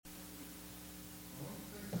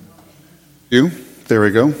There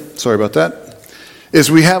we go. Sorry about that.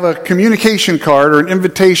 Is we have a communication card or an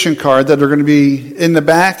invitation card that are going to be in the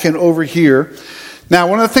back and over here. Now,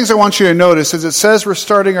 one of the things I want you to notice is it says we're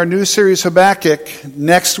starting our new series Habakkuk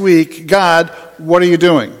next week. God, what are you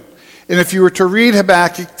doing? And if you were to read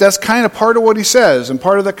Habakkuk, that's kind of part of what he says and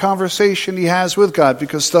part of the conversation he has with God,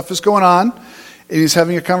 because stuff is going on and he's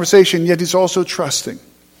having a conversation, yet he's also trusting.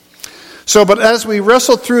 So, but as we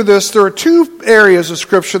wrestle through this, there are two areas of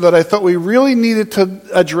Scripture that I thought we really needed to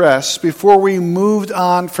address before we moved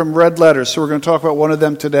on from red letters. So we're going to talk about one of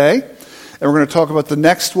them today, and we're going to talk about the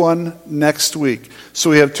next one next week.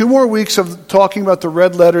 So we have 2 more weeks of talking about the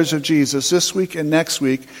red letters of Jesus, this week and next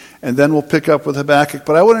week, and then we'll pick up with Habakkuk.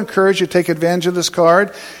 But I would encourage you to take advantage of this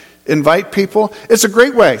card, invite people. It's a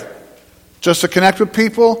great way just to connect with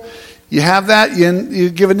people. You have that, you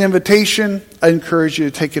give an invitation. I encourage you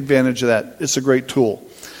to take advantage of that. It's a great tool.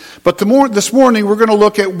 But this morning, we're going to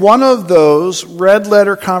look at one of those red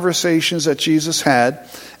letter conversations that Jesus had,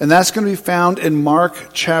 and that's going to be found in Mark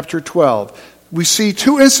chapter 12. We see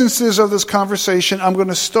 2 instances of this conversation. I'm going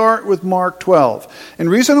to start with Mark 12. And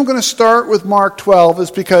the reason I'm going to start with Mark 12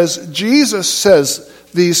 is because Jesus says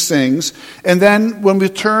these things, and then when we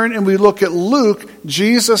turn and we look at Luke,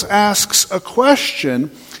 Jesus asks a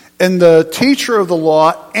question, and the teacher of the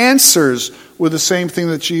law answers with the same thing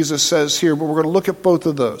that Jesus says here. But we're going to look at both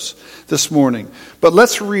of those this morning. But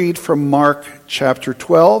let's read from Mark chapter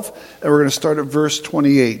 12, and we're going to start at verse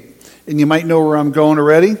 28. And you might know where I'm going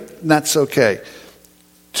already, and that's okay.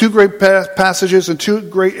 2 great passages and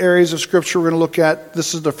 2 great areas of Scripture we're going to look at.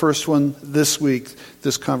 This is the first one this week,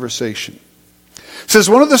 this conversation. It says,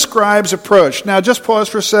 one of the scribes approached. Now, just pause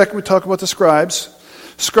for a second. We talk about the scribes.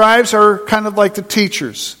 Scribes are kind of like the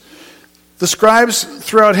teachers. The scribes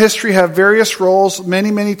throughout history have various roles.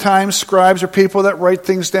 Many times scribes are people that write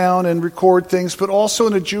things down and record things, but also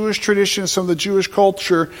in the Jewish tradition, some of the Jewish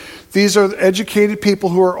culture, these are educated people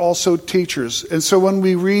who are also teachers. And so when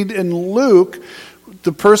we read in Luke,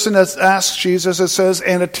 the person that asks Jesus, it says,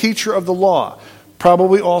 and a teacher of the law,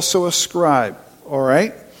 probably also a scribe, all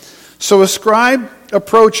right? So a scribe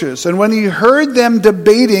approaches, and when he heard them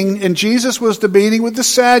debating, and Jesus was debating with the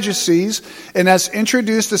Sadducees, and as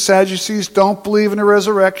introduced, the Sadducees don't believe in a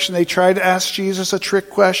resurrection. They tried to ask Jesus a trick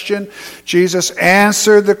question. Jesus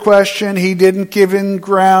answered the question. He didn't give in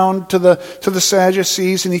ground to the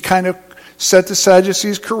Sadducees, and he kind of set the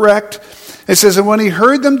Sadducees correct. It says, and when he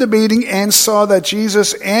heard them debating and saw that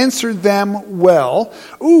Jesus answered them well,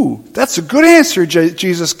 ooh, that's a good answer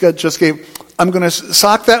Jesus just gave. I'm going to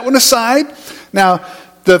sock that one aside. Now,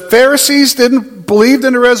 the Pharisees didn't believe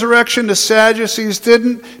in the resurrection. The Sadducees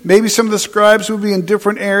didn't. Maybe some of the scribes would be in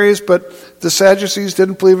different areas, but the Sadducees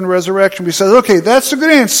didn't believe in the resurrection. We said, okay, that's a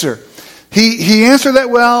good answer. He answered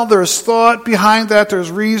that well. There's thought behind that.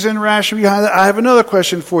 There's reason, rationale behind that. I have another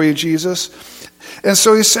question for you, Jesus. And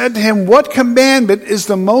so he said to him, what commandment is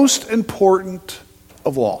the most important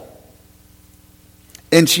of all?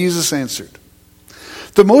 And Jesus answered,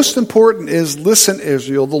 the most important is, listen,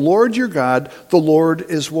 Israel, the Lord your God, the Lord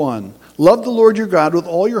is one. Love the Lord your God with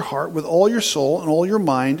all your heart, with all your soul, and all your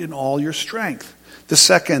mind, and all your strength. The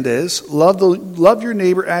second is, love your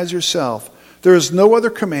neighbor as yourself. There is no other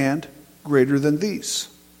command greater than these.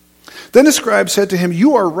 Then the scribe said to him,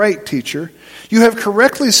 you are right, teacher. You have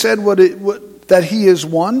correctly said that he is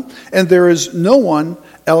one, and there is no one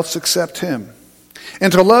else except him.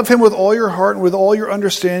 And to love him with all your heart and with all your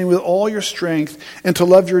understanding, with all your strength, and to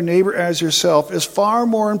love your neighbor as yourself is far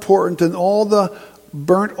more important than all the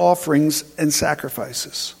burnt offerings and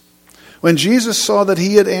sacrifices. When Jesus saw that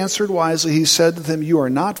he had answered wisely, he said to them, you are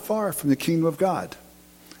not far from the kingdom of God.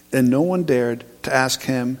 And no one dared to ask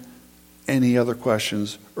him any other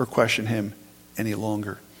questions or question him any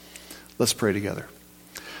longer. Let's pray together.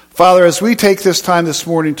 Father, as we take this time this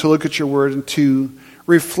morning to look at your word and to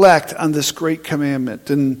reflect on this great commandment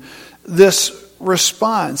and this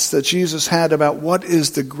response that Jesus had about what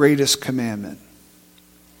is the greatest commandment.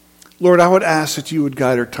 Lord, I would ask that you would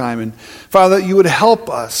guide our time, and Father, that you would help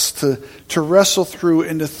us to wrestle through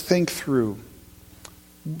and to think through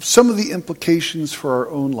some of the implications for our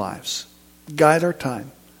own lives. Guide our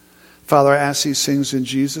time. Father, I ask these things in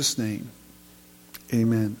Jesus' name.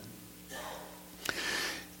 Amen.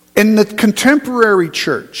 In the contemporary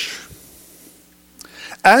church,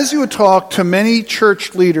 as you would talk to many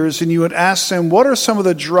church leaders and you would ask them, what are some of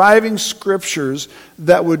the driving scriptures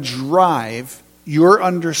that would drive your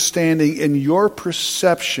understanding and your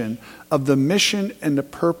perception of the mission and the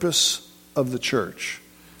purpose of the church?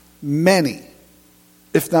 Many,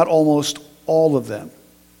 if not almost all of them,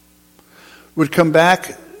 would come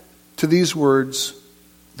back to these words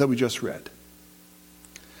that we just read.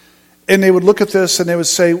 And they would look at this and they would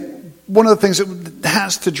say, one of the things that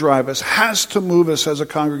has to drive us, has to move us as a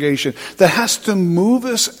congregation, that has to move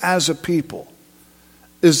us as a people,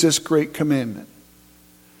 is this great commandment.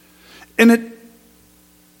 And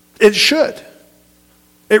it should.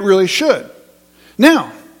 It really should.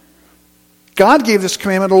 Now, God gave this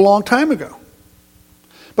commandment a long time ago.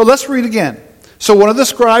 But let's read again. So one of the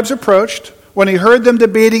scribes approached. When he heard them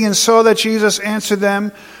debating and saw that Jesus answered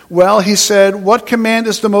them, well, he said, what command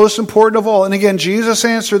is the most important of all? And again, Jesus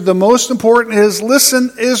answered, the most important is,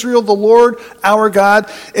 listen, Israel, the Lord our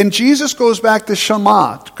God. And Jesus goes back to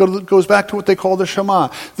Shema, goes back to what they call the Shema.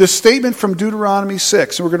 This statement from Deuteronomy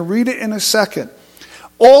 6. And we're going to read it in a second.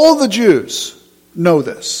 All the Jews know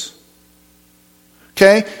this.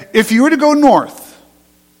 Okay? If you were to go north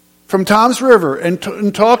from Tom's River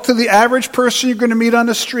and talk to the average person you're going to meet on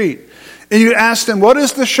the street, and you ask them, what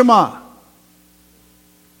is the Shema?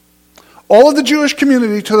 All of the Jewish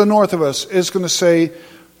community to the north of us is going to say,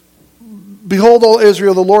 behold, all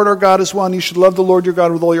Israel, the Lord our God is one. You should love the Lord your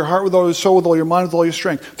God with all your heart, with all your soul, with all your mind, with all your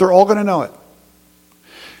strength. They're all going to know it.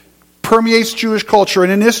 Permeates Jewish culture.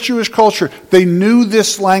 And in this Jewish culture, they knew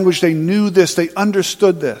this language. They knew this. They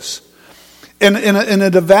understood this. And in a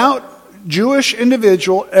devout Jewish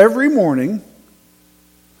individual every morning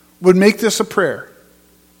would make this a prayer.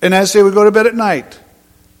 And as they would go to bed at night,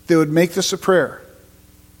 they would make this a prayer.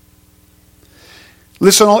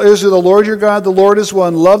 Listen, all Israel, the Lord your God, the Lord is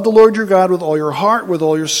one. Love the Lord your God with all your heart, with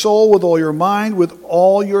all your soul, with all your mind, with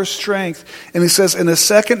all your strength. And he says, and the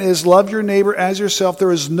second is, love your neighbor as yourself.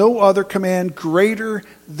 There is no other command greater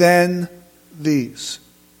than these.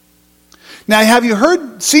 Now, have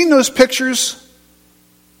you seen those pictures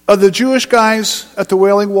of the Jewish guys at the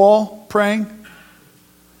Wailing Wall praying?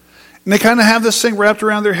 And they kind of have this thing wrapped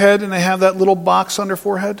around their head, and they have that little box on their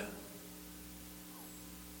forehead.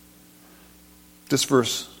 This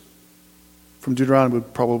verse from Deuteronomy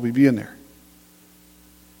would probably be in there.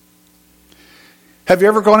 Have you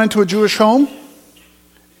ever gone into a Jewish home?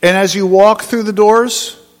 And as you walk through the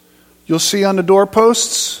doors, you'll see on the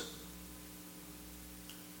doorposts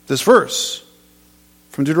this verse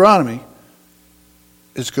from Deuteronomy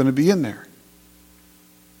is going to be in there.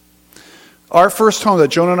 Our first home that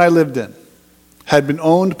Jonah and I lived in had been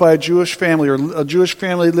owned by a Jewish family, or a Jewish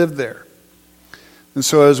family lived there. And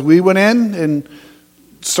so as we went in and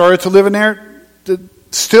started to live in there,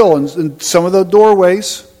 still in some of the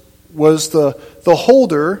doorways was the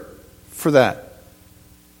holder for that.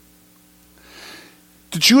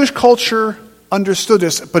 The Jewish culture understood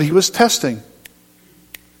this, but he was testing.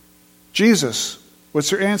 Jesus,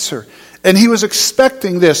 what's your answer? And he was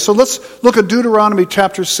expecting this. So let's look at Deuteronomy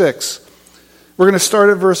chapter 6. We're going to start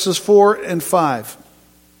at verses 4 and 5.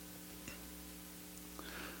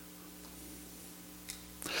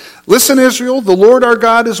 Listen, Israel, the Lord our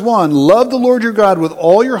God is one. Love the Lord your God with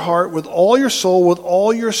all your heart, with all your soul, with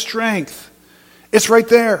all your strength. It's right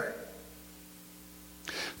there.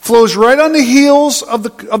 Flows right on the heels of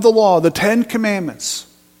the law, the 10 Commandments.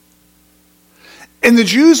 And the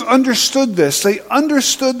Jews understood this. They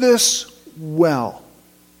understood this well.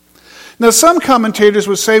 Now, some commentators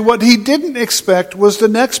would say what he didn't expect was the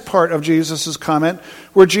next part of Jesus' comment,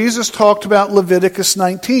 where Jesus talked about Leviticus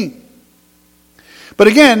 19. But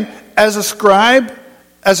again, as a scribe,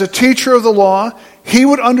 as a teacher of the law, he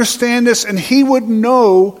would understand this and he would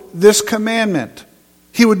know this commandment.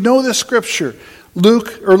 He would know this scripture.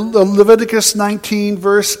 Leviticus 19,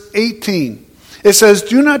 verse 18. It says,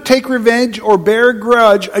 do not take revenge or bear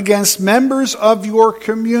grudge against members of your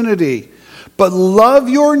community, but love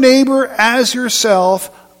your neighbor as yourself.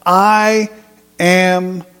 I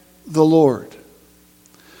am the Lord.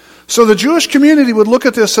 So the Jewish community would look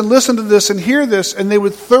at this and listen to this and hear this, and they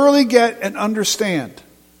would thoroughly get and understand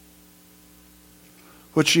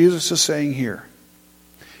what Jesus is saying here.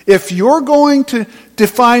 If you're going to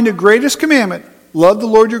define the greatest commandment, love the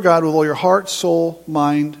Lord your God with all your heart, soul,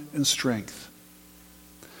 mind, and strength.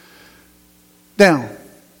 Now,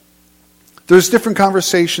 there's different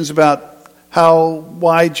conversations about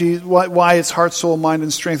why it's heart, soul, mind,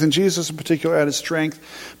 and strength, and Jesus in particular added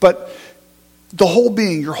strength. But the whole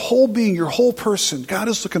being, your whole person, God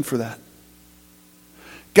is looking for that.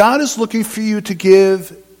 God is looking for you to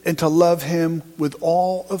give and to love Him with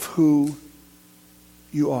all of who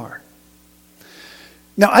you are.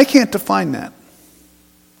 Now, I can't define that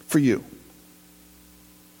for you.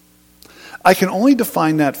 I can only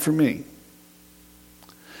define that for me.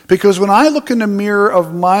 Because when I look in the mirror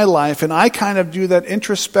of my life and I kind of do that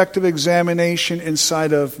introspective examination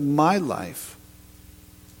inside of my life,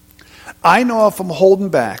 I know if I'm holding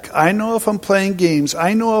back. I know if I'm playing games.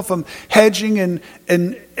 I know if I'm hedging and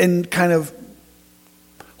kind of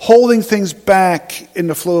holding things back in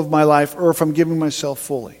the flow of my life, or if I'm giving myself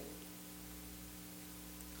fully.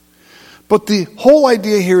 But the whole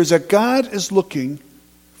idea here is that God is looking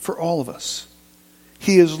for all of us.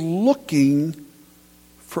 He is looking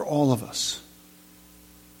for all of us.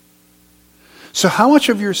 So how much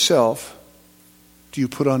of yourself do you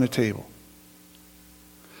put on a table?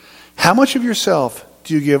 How much of yourself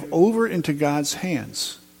do you give over into God's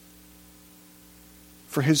hands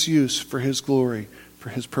for His use, for His glory, for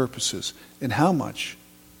His purposes? And how much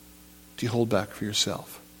do you hold back for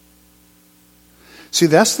yourself? See,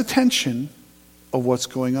 that's the tension of what's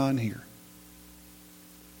going on here.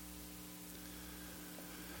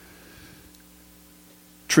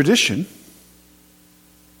 Tradition,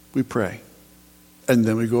 we pray, and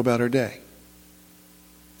then we go about our day.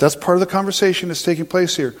 That's part of the conversation that's taking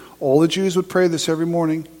place here. All the Jews would pray this every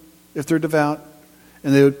morning if they're devout,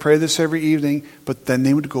 and they would pray this every evening, but then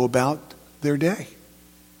they would go about their day.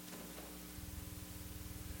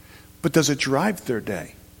 But does it drive their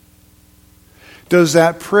day? Does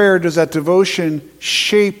that prayer, does that devotion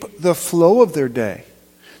shape the flow of their day?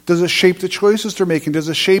 Does it shape the choices they're making? Does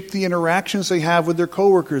it shape the interactions they have with their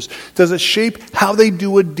coworkers? Does it shape how they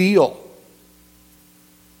do a deal?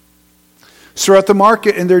 So they're at the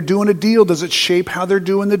market and they're doing a deal. Does it shape how they're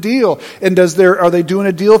doing the deal? And are they doing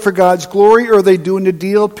a deal for God's glory, or are they doing a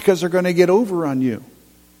deal because they're going to get over on you?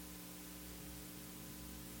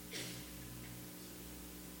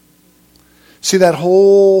 See, that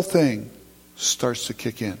whole thing starts to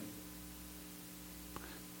kick in.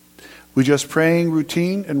 We just praying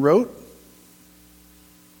routine and rote?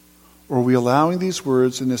 Or are we allowing these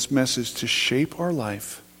words and this message to shape our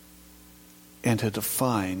life and to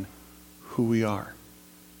define who we are?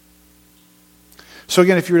 So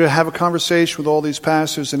again, if you were to have a conversation with all these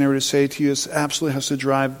pastors and they were to say to you, it absolutely has to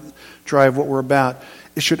drive what we're about,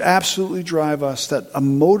 it should absolutely drive us, that a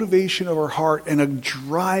motivation of our heart and a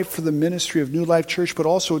drive for the ministry of New Life Church, but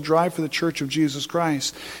also a drive for the Church of Jesus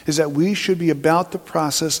Christ, is that we should be about the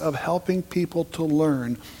process of helping people to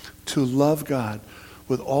learn to love God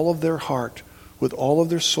with all of their heart, with all of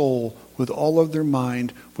their soul, with all of their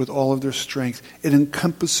mind, with all of their strength. It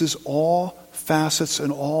encompasses all facets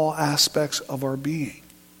and all aspects of our being.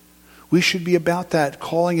 We should be about that,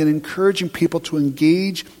 calling and encouraging people to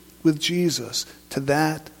engage with Jesus to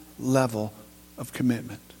that level of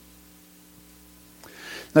commitment.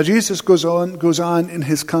 Now Jesus goes on in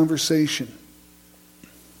his conversation.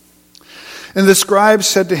 And the scribe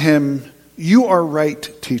said to him, "You are right,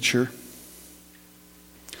 teacher.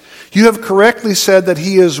 You have correctly said that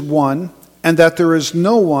he is one, and that there is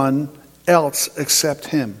no one else except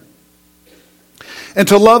him. And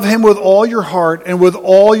to love him with all your heart, and with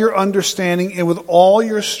all your understanding, and with all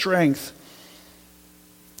your strength,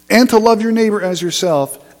 and to love your neighbor as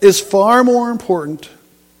yourself, is far more important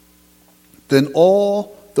than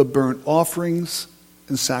all the burnt offerings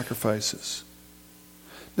and sacrifices."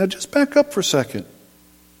 Now just back up for a second.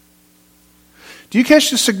 Do you catch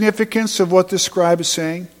the significance of what this scribe is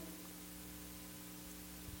saying?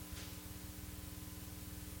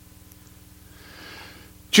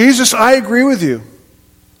 Jesus, I agree with you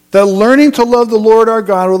that learning to love the Lord our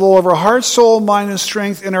God with all of our heart, soul, mind, and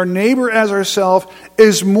strength, and our neighbor as ourselves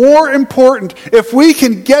is more important. If we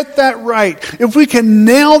can get that right, if we can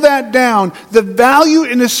nail that down, the value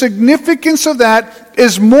and the significance of that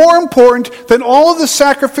is more important than all of the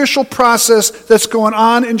sacrificial process that's going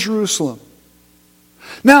on in Jerusalem.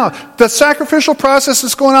 Now, the sacrificial process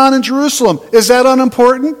that's going on in Jerusalem, is that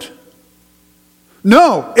unimportant?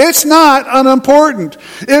 No, it's not unimportant.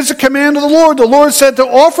 It's a command of the Lord. The Lord said to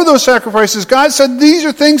offer those sacrifices. God said, these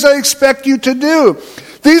are things I expect you to do.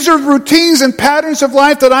 These are routines and patterns of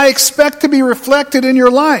life that I expect to be reflected in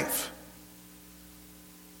your life.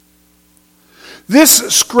 This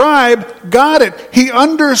scribe got it. He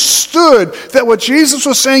understood that what Jesus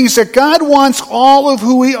was saying is that God wants all of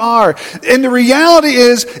who we are. And the reality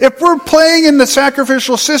is, if we're playing in the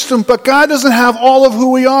sacrificial system, but God doesn't have all of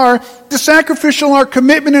who we are, the sacrificial, our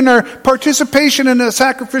commitment and our participation in the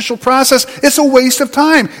sacrificial process, it's a waste of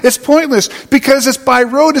time. It's pointless because it's by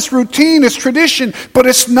rote, it's routine, it's tradition, but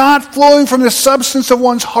it's not flowing from the substance of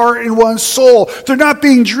one's heart and one's soul. They're not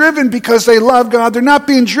being driven because they love God. They're not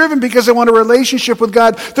being driven because they want a relationship with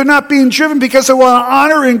God. They're not being driven because they want to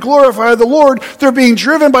honor and glorify the Lord. They're being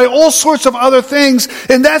driven by all sorts of other things.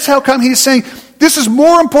 And that's how come he's saying, this is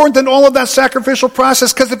more important than all of that sacrificial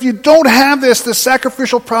process, because if you don't have this, the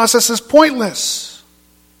sacrificial process is pointless.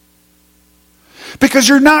 Because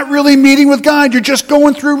you're not really meeting with God, you're just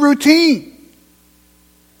going through routine.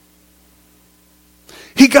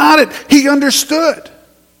 He got it, he understood.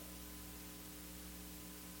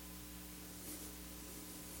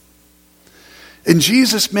 And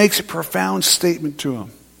Jesus makes a profound statement to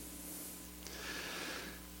him.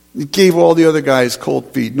 He gave all the other guys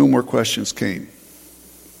cold feet. No more questions came.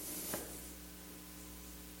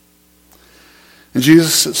 And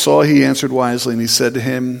Jesus saw he answered wisely, and he said to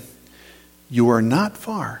him, "You are not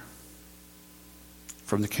far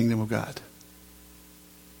from the kingdom of God."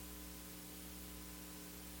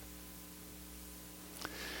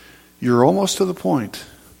 You're almost to the point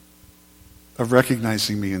of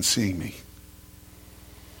recognizing me and seeing me.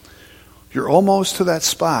 You're almost to that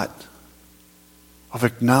spot of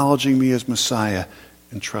acknowledging me as Messiah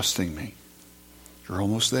and trusting me. You're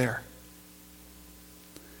almost there.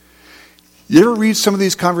 You ever read some of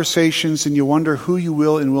these conversations and you wonder who you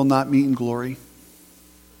will and will not meet in glory?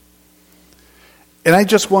 And I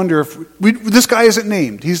just wonder if this guy isn't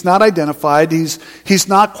named. He's not identified. He's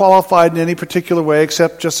not qualified in any particular way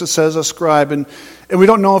except just it says a scribe. And we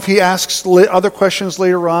don't know if he asks other questions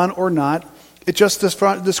later on or not. It just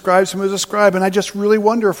describes him as a scribe. And I just really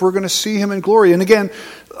wonder if we're going to see him in glory. And again,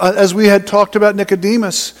 as we had talked about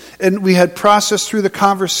Nicodemus, and we had processed through the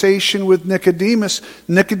conversation with Nicodemus,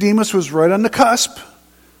 Nicodemus was right on the cusp.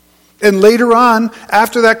 And later on,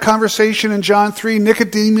 after that conversation in John 3,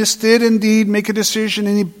 Nicodemus did indeed make a decision,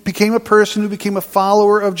 and he became a person who became a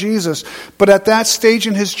follower of Jesus. But at that stage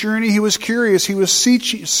in his journey, he was curious, he was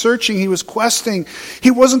searching, he was questing. He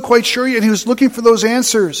wasn't quite sure yet, he was looking for those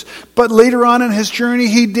answers. But later on in his journey,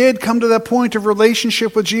 he did come to that point of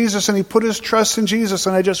relationship with Jesus, and he put his trust in Jesus.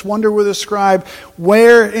 And I just wonder with the scribe,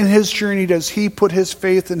 where in his journey does he put his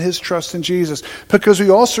faith and his trust in Jesus? Because we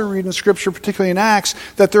also read in Scripture, particularly in Acts,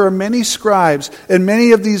 that there are many scribes and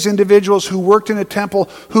many of these individuals who worked in a temple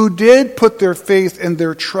who did put their faith and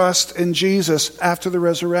their trust in Jesus after the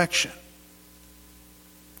resurrection.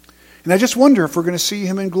 And I just wonder if we're going to see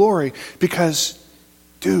him in glory because,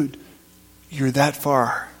 dude, you're that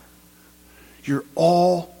far. You're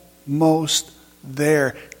almost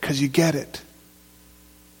there because you get it.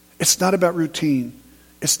 It's not about routine.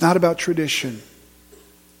 It's not about tradition.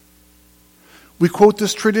 We quote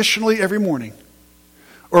this traditionally every morning.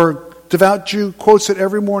 Or devout Jew quotes it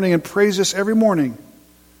every morning and prays this every morning.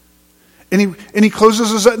 And he closes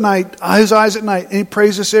his eyes at night, and he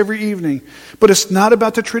prays this every evening. But it's not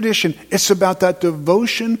about the tradition. It's about that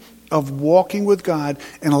devotion of walking with God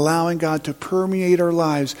and allowing God to permeate our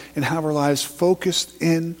lives and have our lives focused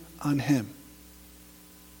in on him.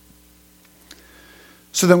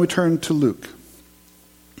 So then we turn to Luke.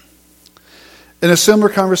 And a similar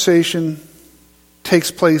conversation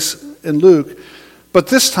takes place in Luke. But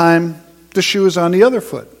this time, the shoe is on the other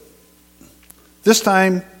foot. This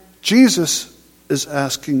time, Jesus is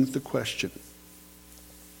asking the question.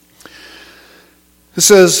 It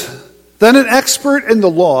says, "Then an expert in the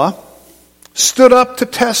law stood up to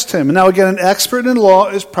test him." And now again, an expert in law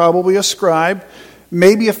is probably a scribe,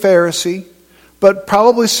 maybe a Pharisee, but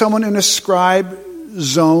probably someone in a scribe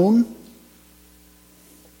zone.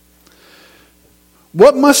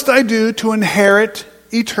 "What must I do to inherit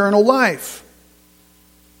eternal life?"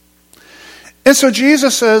 And so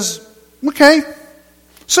Jesus says, okay.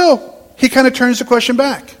 So he kind of turns the question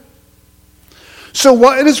back. So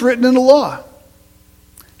what is written in the law?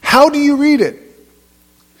 How do you read it?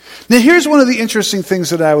 Now here's one of the interesting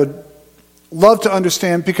things that I would love to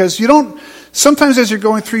understand, because sometimes as you're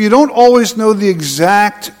going through, you don't always know the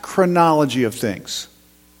exact chronology of things.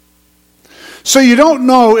 So you don't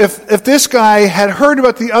know if this guy had heard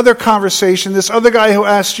about the other conversation, this other guy who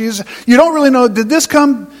asked Jesus. You don't really know, did this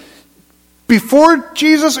come before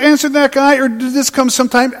Jesus answered that guy, or did this come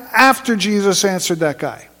sometime after Jesus answered that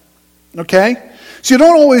guy? Okay? So you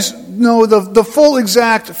don't always know the full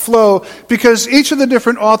exact flow, because each of the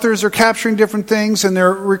different authors are capturing different things and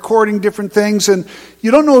they're recording different things, and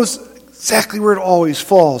you don't know exactly where it always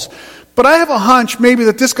falls. But I have a hunch maybe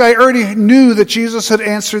that this guy already knew that Jesus had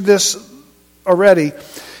answered this already.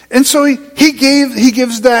 And so he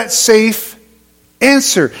gives that safe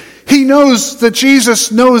answer. He knows that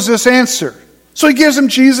Jesus knows this answer. So he gives him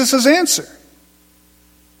Jesus' answer.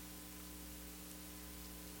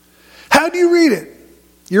 How do you read it?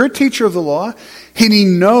 You're a teacher of the law, and he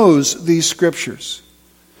knows these scriptures.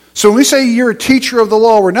 So when we say you're a teacher of the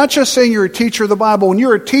law, we're not just saying you're a teacher of the Bible. When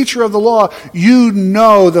you're a teacher of the law, you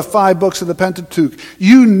know the 5 books of the Pentateuch.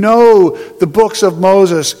 You know the books of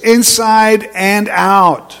Moses inside and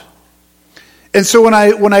out. And so when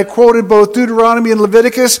I quoted both Deuteronomy and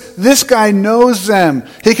Leviticus, this guy knows them.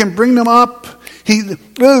 He can bring them up.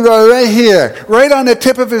 Right here, right on the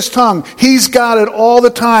tip of his tongue. He's got it all the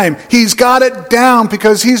time. He's got it down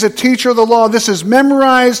because he's a teacher of the law. This is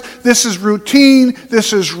memorized. This is routine.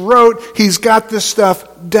 This is rote. He's got this stuff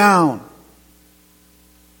down.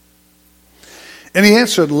 And he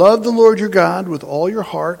answered, love the Lord your God with all your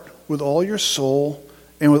heart, with all your soul,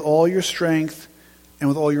 and with all your strength, and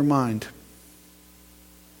with all your mind.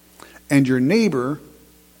 And your neighbor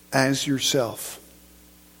as yourself.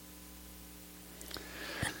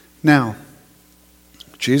 Now,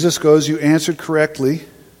 Jesus goes, you answered correctly.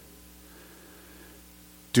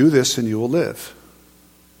 Do this and you will live.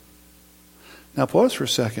 Now pause for a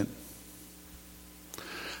second.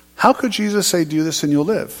 How could Jesus say, do this and you'll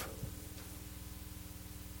live?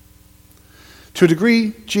 To a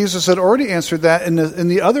degree, Jesus had already answered that, and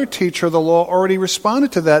the other teacher of the law already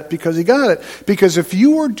responded to that because he got it. Because if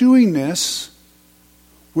you were doing this,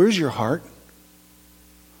 where's your heart?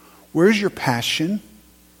 Where's your passion?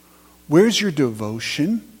 Where's your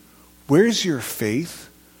devotion? Where's your faith?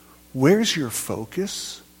 Where's your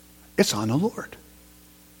focus? It's on the Lord.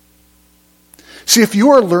 See, if you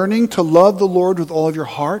are learning to love the Lord with all of your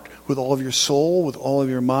heart, with all of your soul, with all of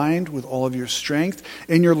your mind, with all of your strength,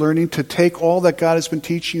 and you're learning to take all that God has been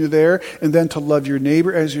teaching you there and then to love your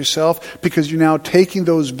neighbor as yourself, because you're now taking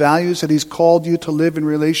those values that he's called you to live in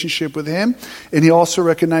relationship with him, and he also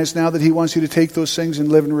recognized now that he wants you to take those things and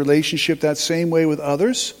live in relationship that same way with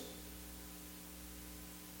others.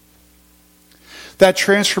 That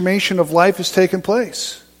transformation of life has taken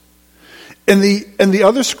place. And the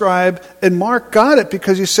other scribe and Mark got it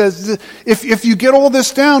because he says, if you get all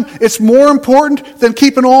this down, it's more important than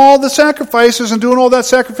keeping all the sacrifices and doing all that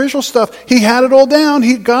sacrificial stuff. He had it all down.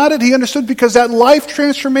 He got it. He understood because that life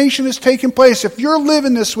transformation is taking place. If you're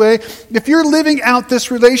living this way, if you're living out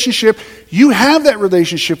this relationship, you have that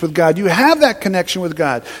relationship with God. You have that connection with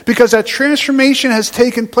God because that transformation has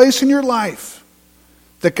taken place in your life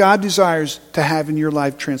that God desires to have in your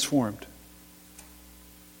life transformed.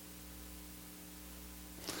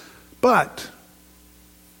 But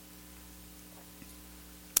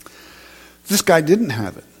this guy didn't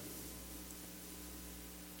have it.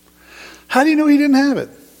 How do you know he didn't have it?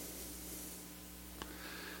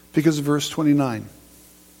 Because of verse 29.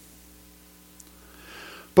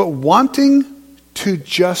 But wanting to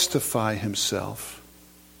justify himself,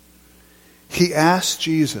 he asked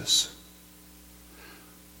Jesus,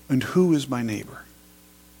 and who is my neighbor?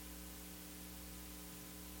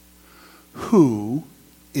 Who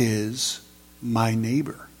is my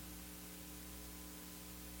neighbor?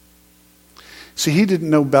 See, he didn't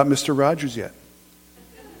know about Mr. Rogers yet.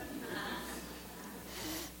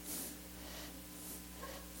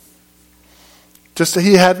 Just that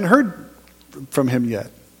he hadn't heard from him yet.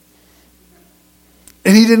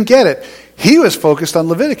 And he didn't get it. He was focused on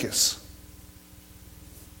Leviticus.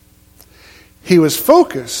 He was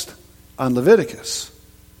focused on Leviticus.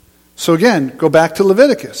 So again, go back to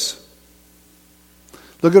Leviticus.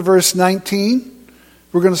 Look at verse 19.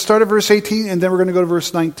 We're going to start at verse 18 and then we're going to go to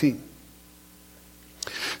verse 19.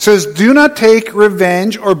 It says, do not take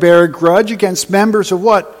revenge or bear a grudge against members of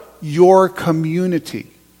what? Your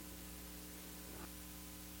community.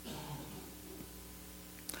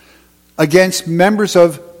 Against members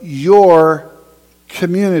of your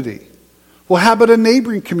community. Well, how about a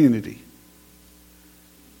neighboring community?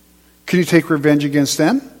 Can you take revenge against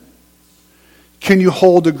them? Can you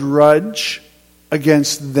hold a grudge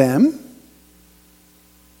against them?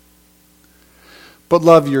 But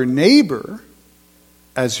love your neighbor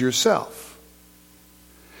as yourself.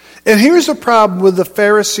 And here's the problem with the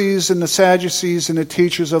Pharisees and the Sadducees and the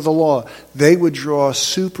teachers of the law. They would draw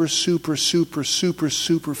super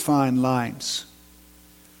fine lines.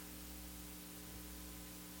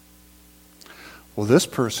 Well, this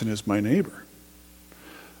person is my neighbor.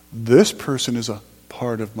 This person is a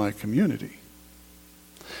part of my community.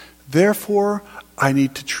 Therefore, I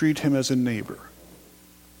need to treat him as a neighbor.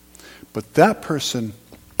 But that person,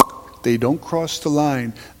 they don't cross the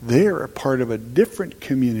line. They are a part of a different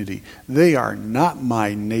community. They are not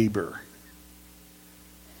my neighbor.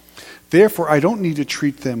 Therefore, I don't need to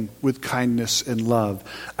treat them with kindness and love.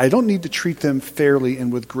 I don't need to treat them fairly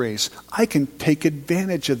and with grace. I can take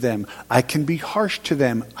advantage of them. I can be harsh to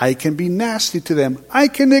them. I can be nasty to them. I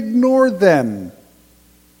can ignore them.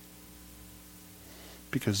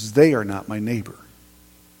 Because they are not my neighbor.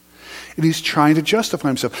 And he's trying to justify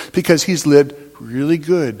himself because he's lived really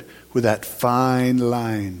good with that fine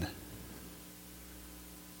line.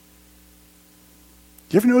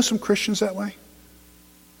 You ever know some Christians that way?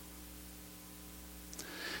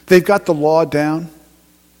 They've got the law down.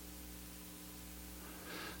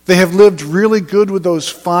 They have lived really good with those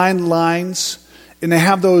fine lines, and they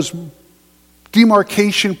have those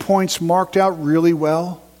demarcation points marked out really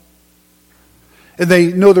well. And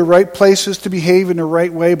they know the right places to behave in the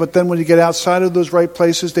right way, but then when you get outside of those right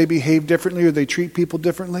places, they behave differently or they treat people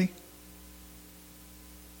differently.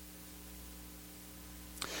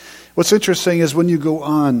 What's interesting is when you go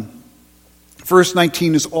on, verse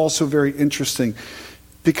 19 is also very interesting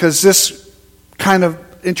because this kind of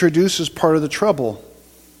introduces part of the trouble.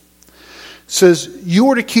 It says, you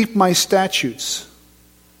are to keep my statutes.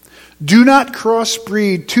 Do not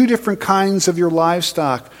crossbreed two different kinds of your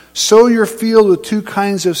livestock. Sow your field with two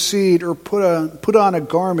kinds of seed, or put on a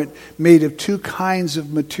garment made of two kinds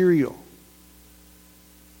of material.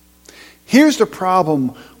 Here's the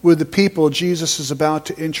problem with the people Jesus is about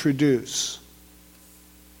to introduce.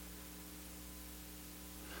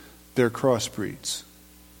 They're crossbreeds.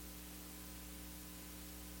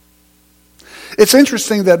 It's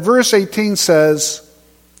interesting that verse 18 says,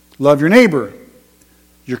 love your neighbor,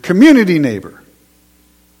 your community neighbor,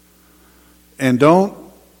 and don't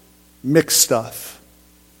mix stuff.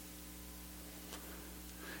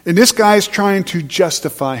 And this guy's trying to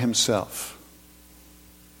justify himself.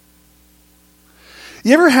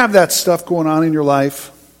 You ever have that stuff going on in your life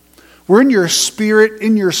where in your spirit,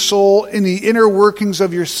 in your soul, in the inner workings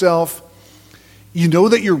of yourself, you know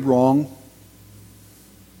that you're wrong?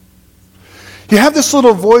 You have this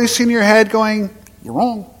little voice in your head going, you're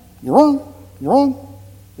wrong, you're wrong, you're wrong,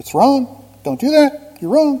 it's wrong, don't do that, you're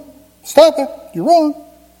wrong, stop it, you're wrong.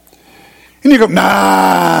 And you go,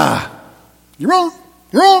 nah, you're wrong,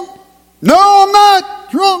 no, I'm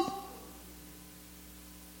not, you're wrong.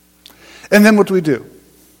 And then what do?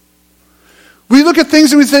 We look at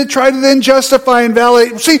things and we say, try to then justify and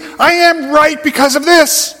validate. See, I am right because of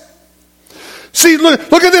this. See, look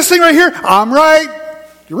at this thing right here. I'm right.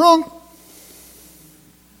 You're wrong.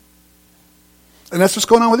 And that's what's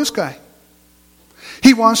going on with this guy.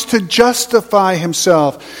 He wants to justify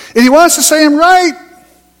himself. And he wants to say I'm right.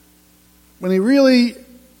 When he really,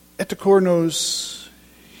 at the core, knows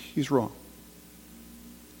he's wrong.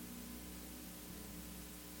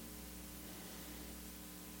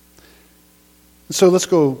 So let's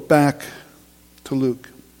go back to Luke.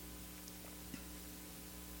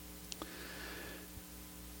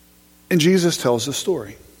 And Jesus tells the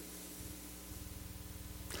story.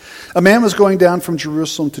 A man was going down from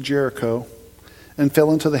Jerusalem to Jericho and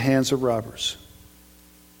fell into the hands of robbers.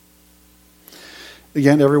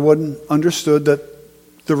 Again, everyone understood that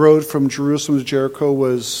the road from Jerusalem to Jericho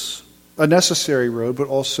was a necessary road, but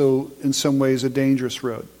also in some ways a dangerous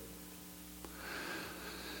road.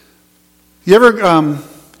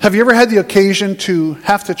 Have you ever had the occasion to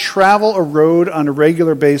have to travel a road on a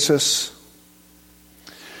regular basis,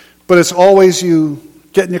 but it's always you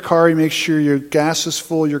get in your car, you make sure your gas is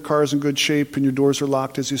full, your car is in good shape, and your doors are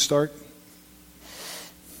locked as you start?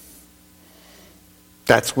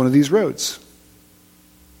 That's one of these roads.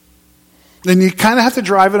 Then you kind of have to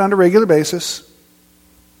drive it on a regular basis.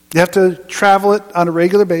 You have to travel it on a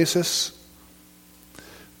regular basis.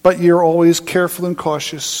 But you're always careful and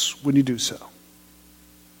cautious when you do so.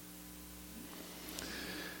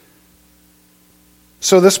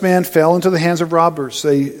 So this man fell into the hands of robbers.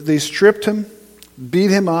 They stripped him, beat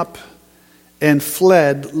him up, and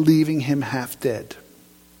fled, leaving him half dead.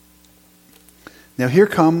 Now here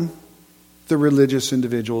come the religious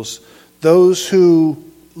individuals, those who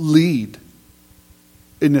lead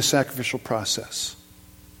in the sacrificial process,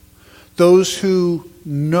 those who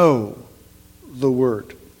know the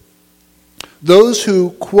word. Those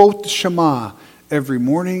who quote the Shema every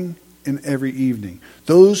morning and every evening.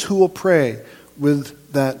 Those who will pray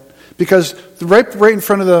with that. Because right in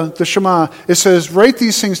front of the Shema, it says, write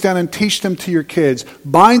these things down and teach them to your kids.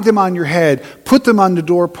 Bind them on your head. Put them on the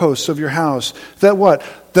doorposts of your house. That what?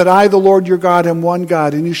 That I, the Lord your God, am one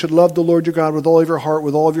God, and you should love the Lord your God with all of your heart,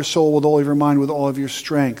 with all of your soul, with all of your mind, with all of your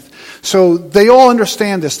strength. So they all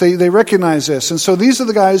understand this. They recognize this. And so these are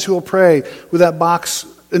the guys who will pray with that box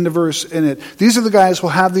in the verse in it. These are the guys who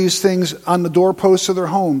will have these things on the doorposts of their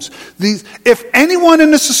homes. If anyone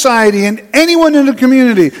in the society and anyone in the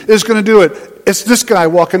community is going to do it, it's this guy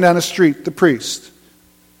walking down the street, the priest.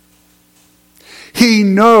 He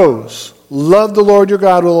knows, love the Lord your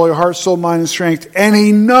God with all your heart, soul, mind, and strength. And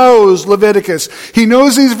he knows Leviticus. He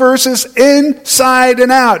knows these verses inside and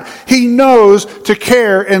out. He knows to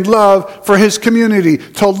care and love for his community,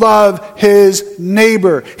 to love his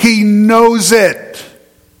neighbor. He knows it.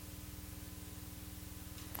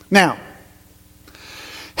 Now,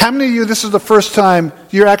 how many of you, this is the first time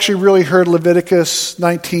you actually really heard Leviticus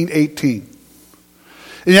 19:18?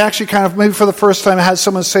 And you actually kind of, maybe for the first time, had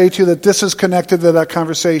someone say to you that this is connected to that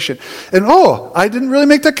conversation. And I didn't really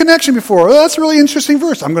make that connection before. Oh, that's a really interesting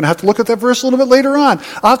verse. I'm going to have to look at that verse a little bit later on.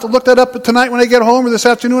 I'll have to look that up tonight when I get home or this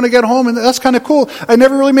afternoon when I get home. And that's kind of cool. I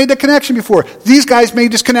never really made that connection before. These guys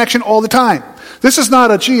made this connection all the time. This is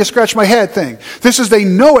not a, gee, I scratch my head thing. This is they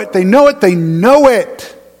know it, they know it, they know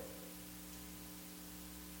it.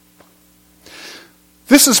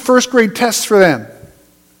 This is first grade tests for them.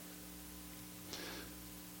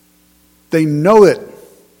 They know it.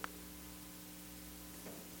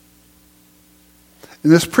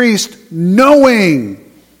 And this priest,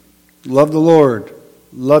 knowing, love the Lord,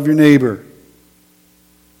 love your neighbor.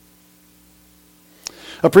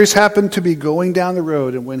 A priest happened to be going down the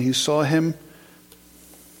road, and when he saw him,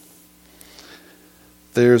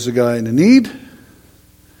 there's a guy in need.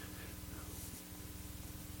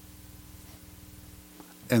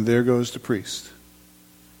 And there goes the priest.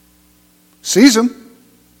 Sees him,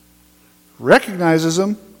 recognizes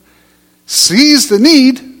him, sees the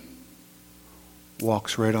need,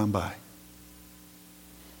 walks right on by.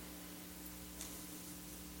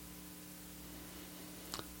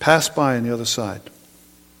 Pass by on the other side.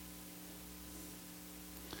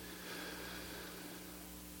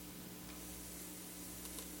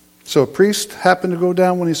 So a priest happened to go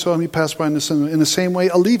down when he saw him. He passed by in the same way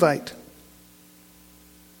a Levite.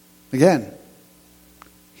 Again,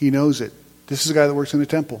 he knows it. This is a guy that works in the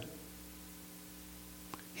temple.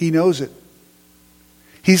 He knows it.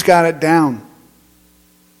 He's got it down.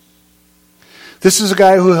 This is a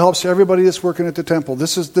guy who helps everybody that's working at the temple.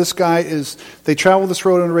 They travel this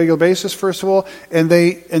road on a regular basis, first of all, and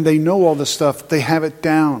they know all this stuff. They have it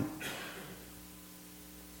down.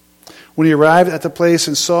 When he arrived at the place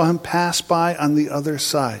and saw him pass by on the other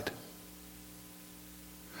side.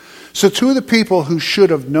 So two of the people who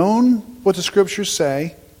should have known what the Scriptures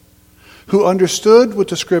say, who understood what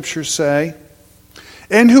the Scriptures say,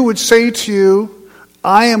 and who would say to you,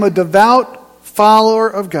 I am a devout follower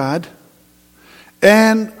of God,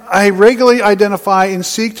 and I regularly identify and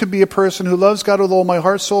seek to be a person who loves God with all my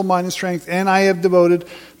heart, soul, mind, and strength, and I have devoted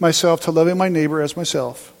myself to loving my neighbor as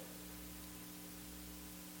myself.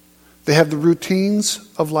 They have the routines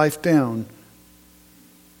of life down.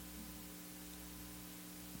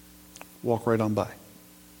 Walk right on by.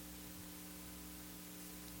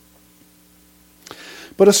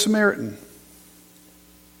 But a Samaritan.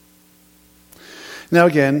 Now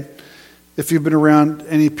again, if you've been around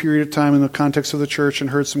any period of time in the context of the church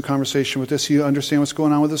and heard some conversation with this, you understand what's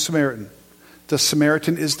going on with the Samaritan. The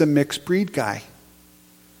Samaritan is the mixed breed guy.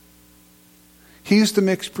 He's the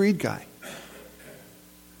mixed breed guy.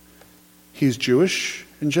 He's Jewish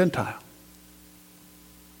and Gentile.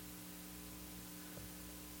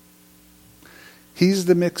 He's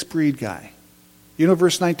the mixed breed guy. You know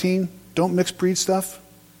verse 19? Don't mix breed stuff.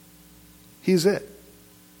 He's it.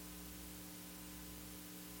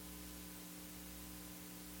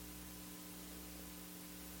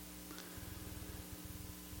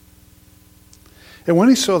 And when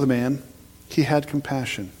he saw the man, he had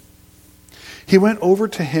compassion. He went over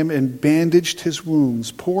to him and bandaged his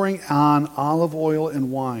wounds, pouring on olive oil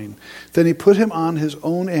and wine. Then he put him on his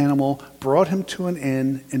own animal, brought him to an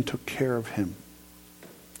inn, and took care of him.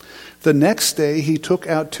 The next day he took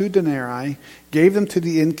out 2 denarii, gave them to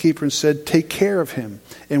the innkeeper, and said, take care of him,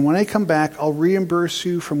 and when I come back, I'll reimburse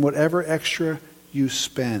you from whatever extra you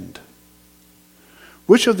spend.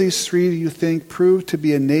 Which of these 3 do you think proved to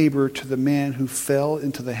be a neighbor to the man who fell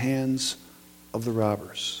into the hands of the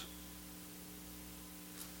robbers?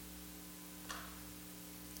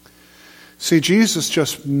 See, Jesus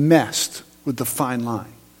just messed with the fine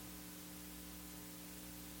line.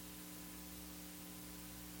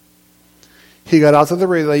 He got out to the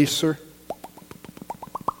eraser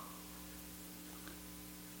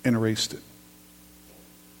and erased it.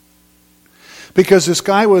 Because this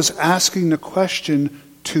guy was asking the question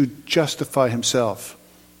to justify himself.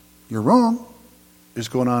 You're wrong is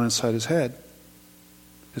going on inside his head,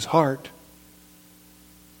 his heart.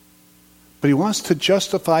 But he wants to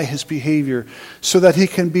justify his behavior so that he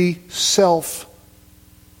can be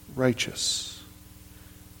self-righteous.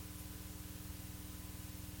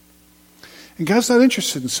 And God's not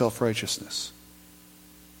interested in self-righteousness.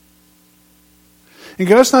 And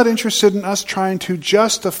God's not interested in us trying to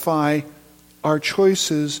justify our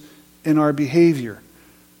choices and our behavior.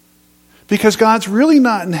 Because God's really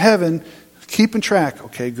not in heaven keeping track.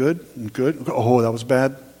 Okay, good, and good. Oh, that was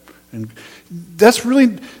bad. And that's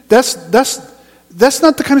not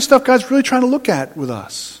the kind of stuff God's really trying to look at with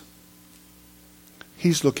us.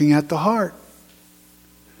 He's looking at the heart.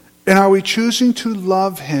 And are we choosing to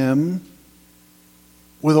love Him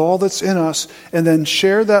with all that's in us and then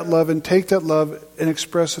share that love and take that love and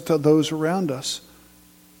express it to those around us?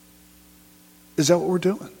 Is that what we're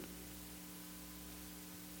doing?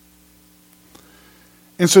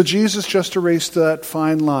 And so Jesus just erased that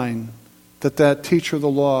fine line that teacher of the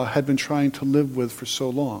law had been trying to live with for so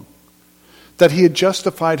long. That he had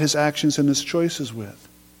justified his actions and his choices with.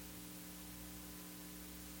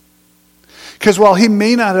 Because while he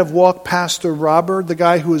may not have walked past the robber, the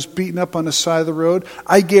guy who was beaten up on the side of the road,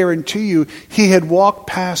 I guarantee you he had walked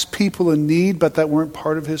past people in need but that weren't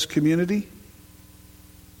part of his community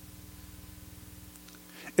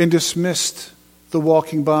and dismissed the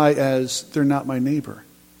walking by as they're not my neighbor.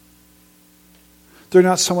 They're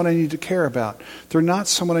not someone I need to care about. They're not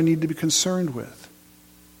someone I need to be concerned with.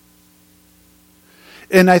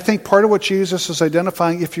 And I think part of what Jesus is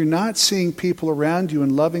identifying, if you're not seeing people around you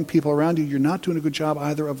and loving people around you, you're not doing a good job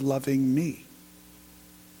either of loving me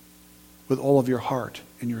with all of your heart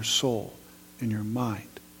and your soul and your mind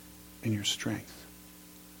and your strength.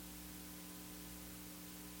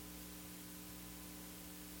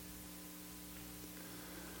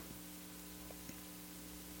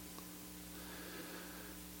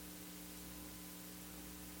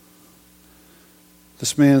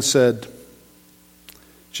 This man said,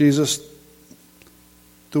 Jesus,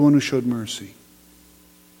 the one who showed mercy.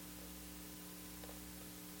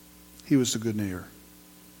 He was the good neighbor.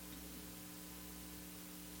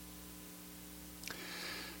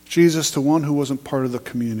 Jesus, the one who wasn't part of the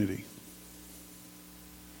community.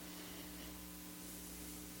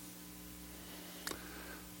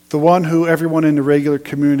 The one who everyone in the regular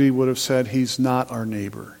community would have said, he's not our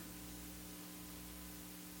neighbor.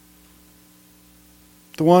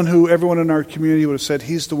 The one who everyone in our community would have said,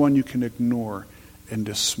 he's the one you can ignore and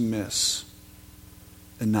dismiss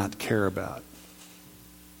and not care about.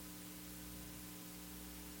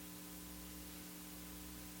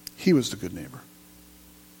 He was the good neighbor.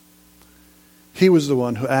 He was the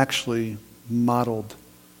one who actually modeled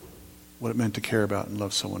what it meant to care about and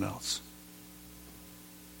love someone else.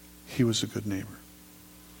 He was a good neighbor.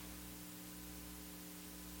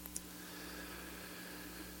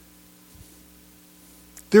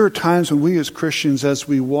 There are times when we as Christians, as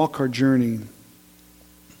we walk our journey,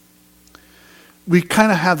 we kind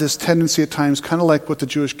of have this tendency at times, kind of like what the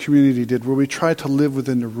Jewish community did, where we try to live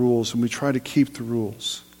within the rules and we try to keep the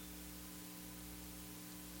rules.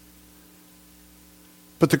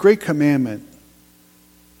 But the Great Commandment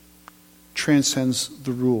transcends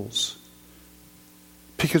the rules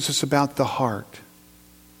because it's about the heart.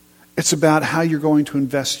 It's about how you're going to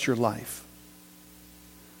invest your life.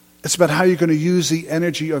 It's about how you're going to use the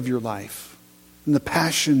energy of your life and the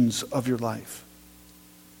passions of your life.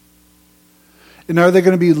 And are they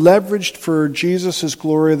going to be leveraged for Jesus'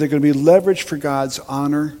 glory? Are they going to be leveraged for God's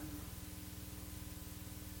honor?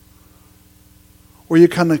 Or you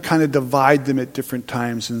kind of divide them at different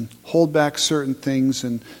times and hold back certain things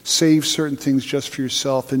and save certain things just for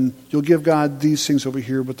yourself. And you'll give God these things over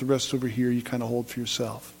here, but the rest over here you kind of hold for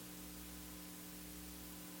yourself.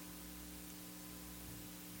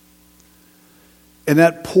 And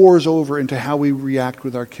that pours over into how we react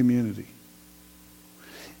with our community.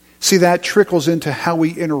 See, that trickles into how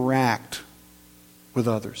we interact with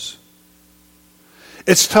others.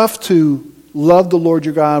 It's tough to love the Lord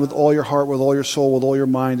your God with all your heart, with all your soul, with all your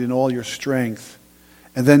mind, and all your strength,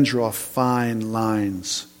 and then draw fine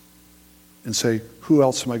lines and say, who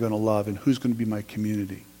else am I going to love and who's going to be my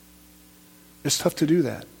community? It's tough to do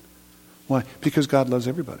that. Why? Because God loves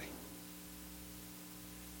everybody.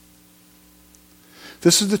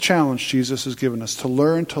 This is the challenge Jesus has given us, to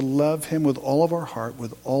learn to love him with all of our heart,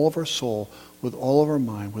 with all of our soul, with all of our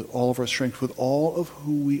mind, with all of our strength, with all of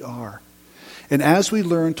who we are. And as we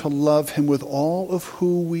learn to love him with all of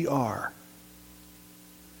who we are,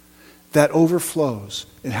 that overflows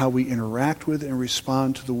in how we interact with and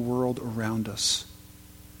respond to the world around us.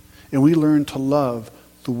 And we learn to love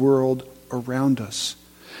the world around us.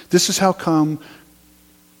 This is how come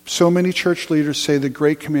so many church leaders say the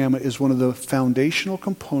Great Commandment is one of the foundational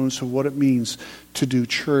components of what it means to do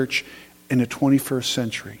church in the 21st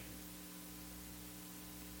century.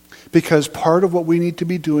 Because part of what we need to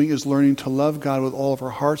be doing is learning to love God with all of our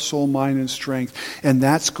heart, soul, mind, and strength. And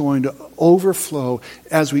that's going to overflow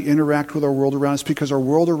as we interact with our world around us, because our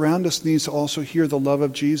world around us needs to also hear the love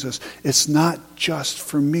of Jesus. It's not just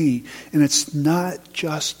for me, and it's not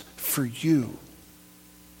just for you.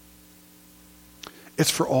 It's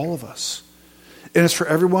for all of us. And it's for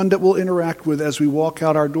everyone that we'll interact with as we walk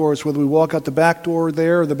out our doors, whether we walk out the back door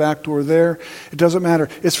there or the back door there. It doesn't matter.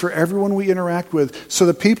 It's for everyone we interact with. So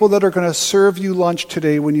the people that are going to serve you lunch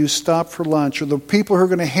today when you stop for lunch, or the people who are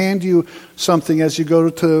going to hand you something as you go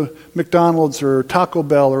to McDonald's or Taco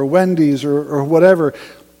Bell or Wendy's or whatever,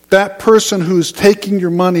 that person who's taking your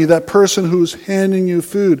money, that person who's handing you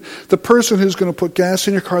food, the person who's going to put gas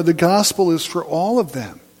in your car, the gospel is for all of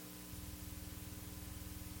them.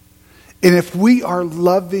 And if we are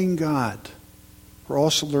loving God, we're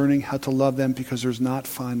also learning how to love them, because there's not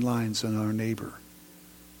fine lines in our neighbor.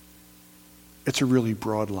 It's a really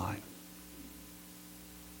broad line.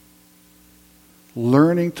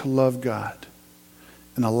 learning to love God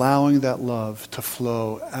and allowing that love to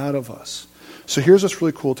flow out of us. So here's what's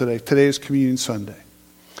really cool today. Today is Communion Sunday.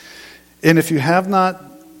 And if you have not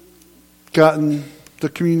gotten the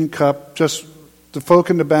communion cup, just the folk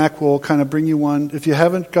in the back will kind of bring you one. If you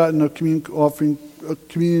haven't gotten a communion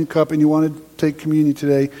cup and you want to take communion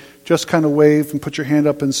today, just kind of wave and put your hand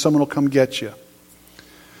up and someone will come get you.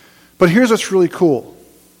 But here's what's really cool.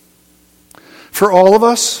 For all of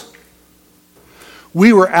us,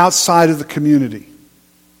 we were outside of the community.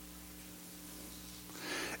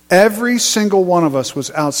 Every single one of us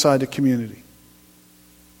was outside the community.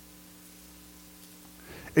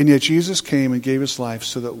 And yet Jesus came and gave his life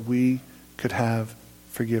so that we could have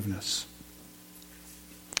forgiveness.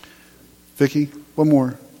 Vicki, one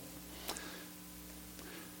more.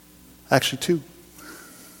 Actually, two.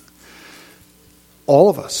 All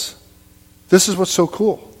of us. This is what's so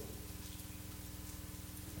cool.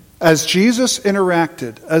 As Jesus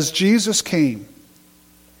interacted, as Jesus came,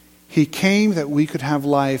 he came that we could have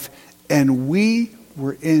life, and we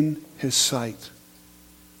were in his sight.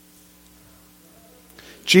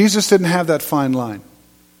 Jesus didn't have that fine line.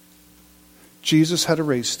 Jesus had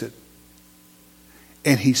erased it.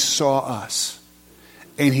 And he saw us.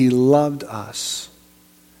 And he loved us.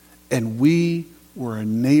 And we were a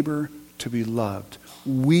neighbor to be loved.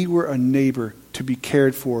 We were a neighbor to be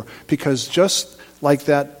cared for. Because just like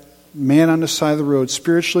that man on the side of the road,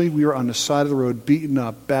 spiritually, we were on the side of the road, beaten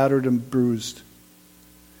up, battered, and bruised.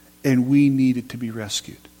 And we needed to be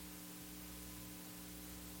rescued.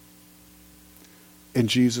 And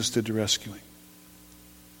Jesus did the rescuing.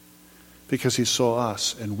 Because he saw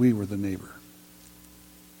us, and we were the neighbor.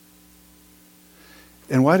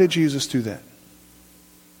 And why did Jesus do that?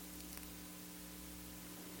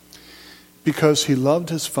 Because he loved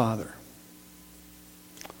his Father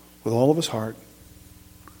with all of his heart,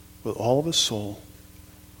 with all of his soul,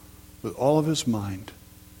 with all of his mind,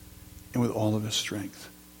 and with all of his strength.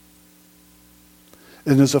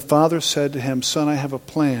 And as the Father said to him, "Son, I have a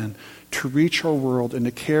plan to reach our world and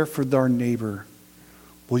to care for our neighbor.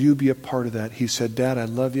 Will you be a part of that?" He said, "Dad, I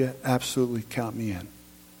love you. Absolutely, count me in."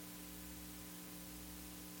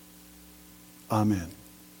 Amen.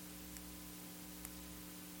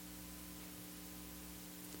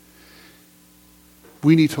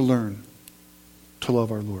 We need to learn to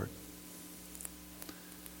love our Lord.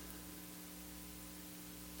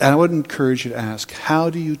 And I would encourage you to ask, how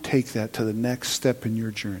do you take that to the next step in your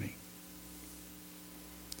journey?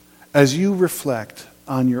 As you reflect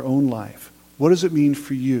on your own life, what does it mean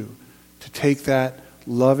for you to take that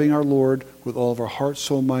loving our Lord with all of our heart,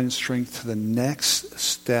 soul, mind, and strength to the next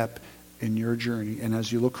step in your journey? And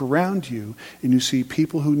as you look around you and you see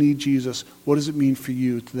people who need Jesus, what does it mean for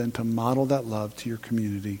you to then to model that love to your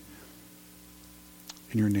community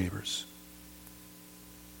and your neighbors?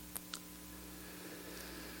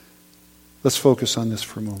 Let's focus on this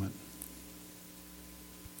for a moment.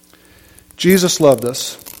 Jesus loved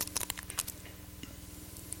us.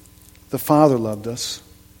 The Father loved us.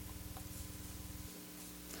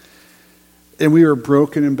 And we were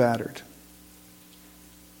broken and battered.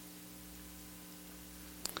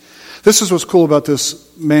 This is what's cool about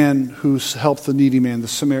this man who helped the needy man, the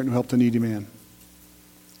Samaritan who helped the needy man.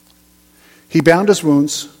 He bound his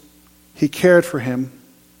wounds. He cared for him.